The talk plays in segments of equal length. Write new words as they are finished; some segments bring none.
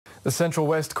The central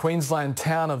west Queensland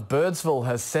town of Birdsville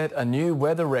has set a new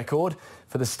weather record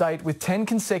for the state with 10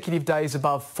 consecutive days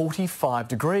above 45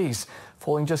 degrees,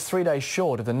 falling just 3 days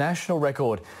short of the national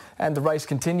record. And the race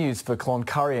continues for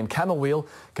Cloncurry and Camel Wheel,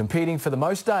 competing for the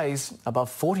most days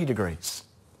above 40 degrees.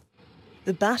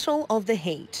 The battle of the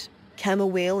heat.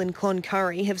 Camel Wheel and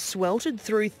Cloncurry have sweltered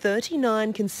through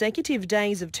 39 consecutive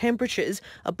days of temperatures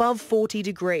above 40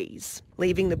 degrees,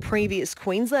 leaving the previous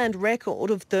Queensland record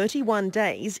of 31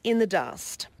 days in the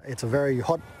dust. It's a very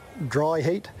hot, dry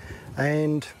heat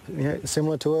and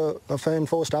similar to a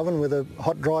fern-forced oven with a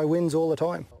hot, dry winds all the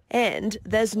time. And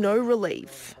there's no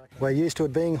relief. We're used to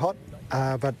it being hot,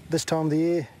 but this time of the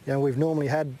year, we've normally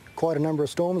had quite a number of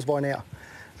storms by now,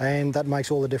 and that makes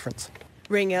all the difference.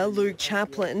 Ringer Luke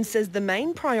Chaplin says the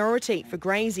main priority for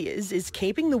graziers is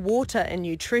keeping the water and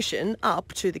nutrition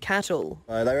up to the cattle.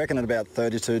 They reckon at about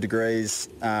 32 degrees,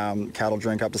 cattle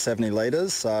drink up to 70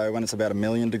 litres, so when it's about 1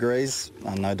 million degrees,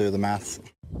 I don't know, do the maths.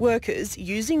 Workers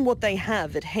using what they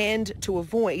have at hand to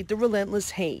avoid the relentless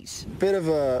heat. Bit of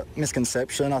a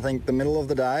misconception. I think the middle of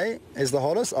the day is the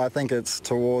hottest. I think it's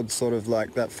towards sort of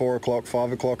like that 4 o'clock,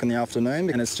 5 o'clock in the afternoon,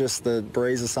 and it's just the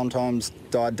breezes sometimes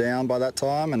died down by that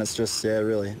time, and it's just,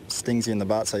 really stings you in the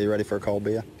butt, so you're ready for a cold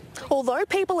beer. Although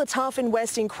people are tough in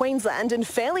Western Queensland and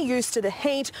fairly used to the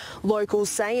heat, locals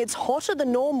say it's hotter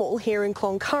than normal here in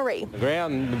Cloncurry. The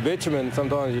ground, the bitumen,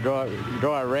 sometimes you drive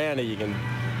around it, you can...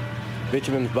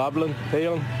 bitumen's bubbling,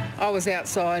 peeling. I was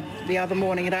outside the other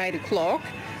morning at 8 o'clock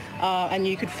and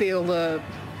you could feel the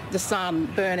sun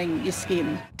burning your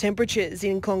skin. Temperatures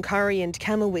in Cloncurry and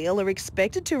Camel Wheel are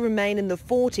expected to remain in the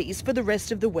 40s for the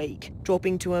rest of the week,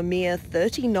 dropping to a mere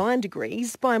 39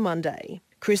 degrees by Monday.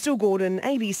 Crystal Gordon,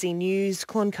 ABC News,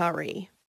 Cloncurry.